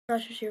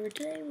Rushers here.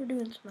 Today we're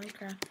doing some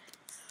Minecraft,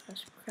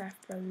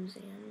 Craft Bros,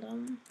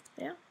 and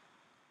yeah.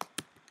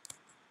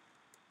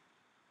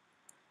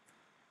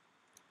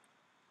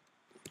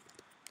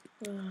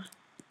 I'll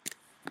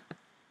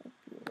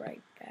be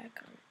right back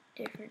on a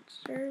different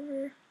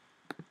server.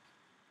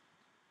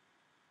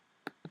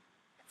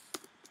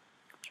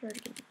 Try to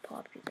get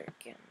popular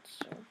again,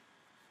 so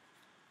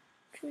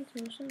which makes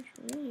no sense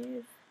for me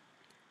if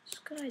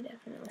Sky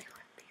definitely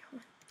wouldn't be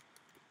on.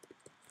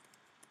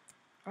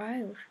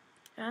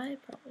 I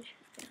probably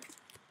should be on.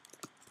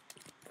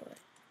 But of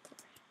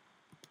course.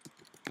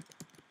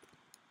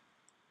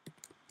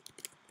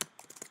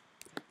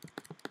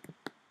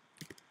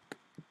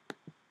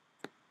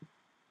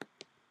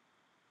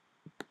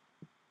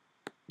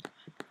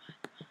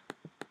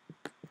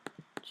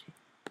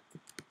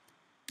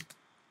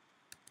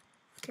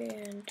 Okay,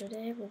 and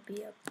today will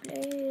be a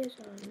blaze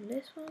on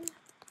this one.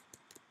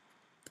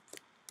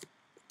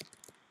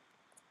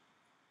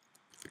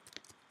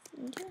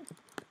 Yeah.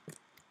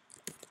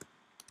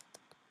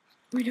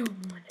 We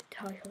don't want to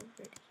die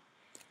already.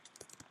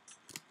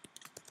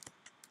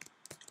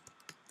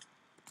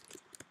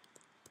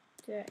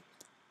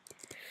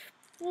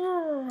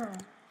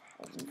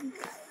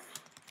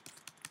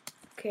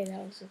 Okay, that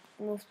was the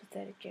most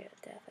pathetic death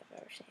I've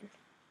ever seen.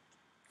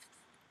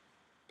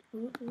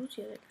 Who's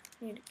the other guy?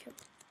 I need to kill him.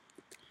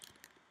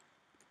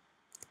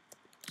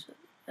 So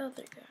the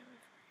other guy,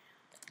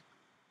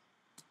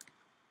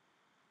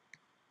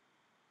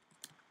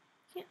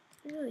 can't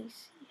really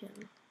see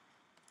him.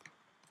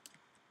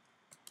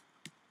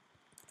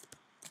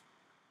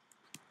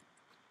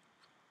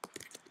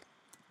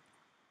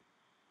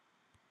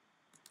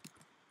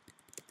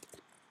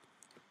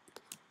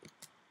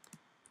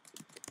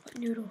 Wet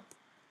noodle.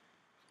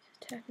 He's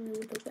attacking me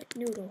with a wet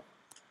noodle.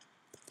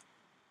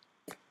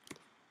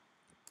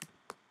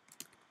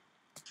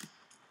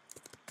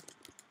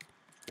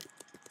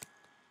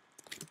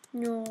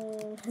 No.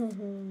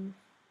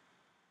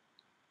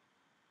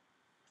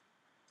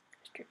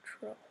 Mr.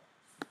 Troll.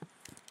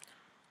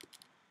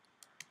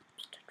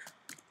 Mr. Troll.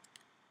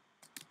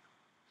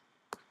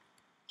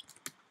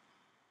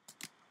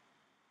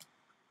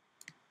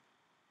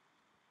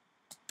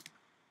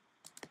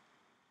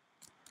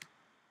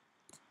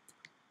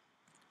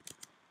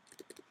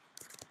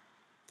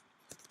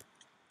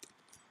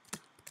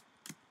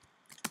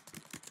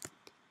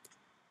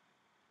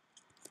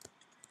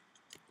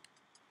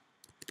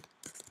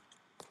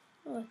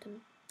 I'll let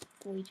them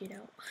bleach it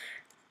out.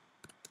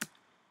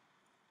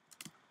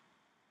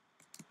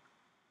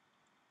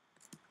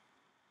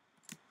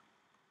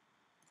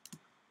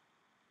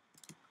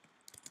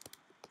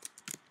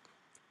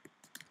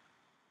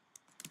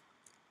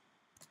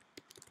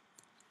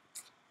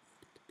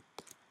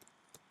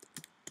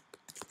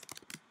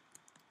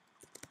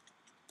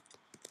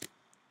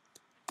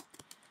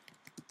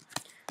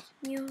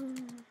 Yo.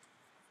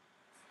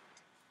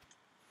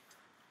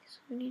 So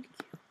we need to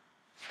kill.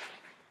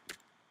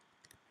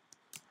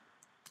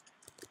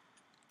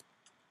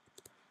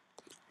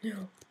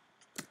 No.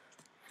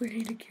 We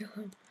need to kill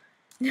him.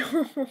 No.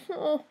 I'm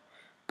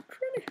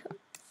trying to help.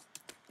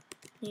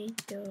 Need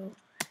to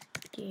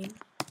game.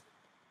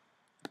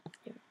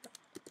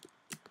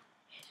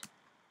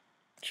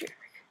 Jerk.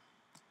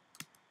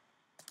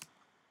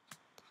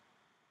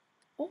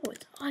 Oh,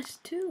 it's us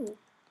too.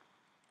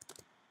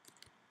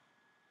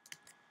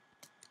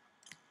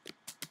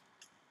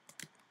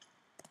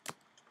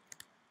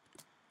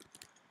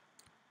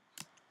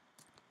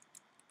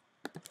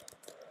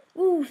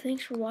 Ooh,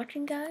 thanks for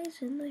watching,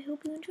 guys, and I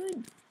hope you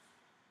enjoyed.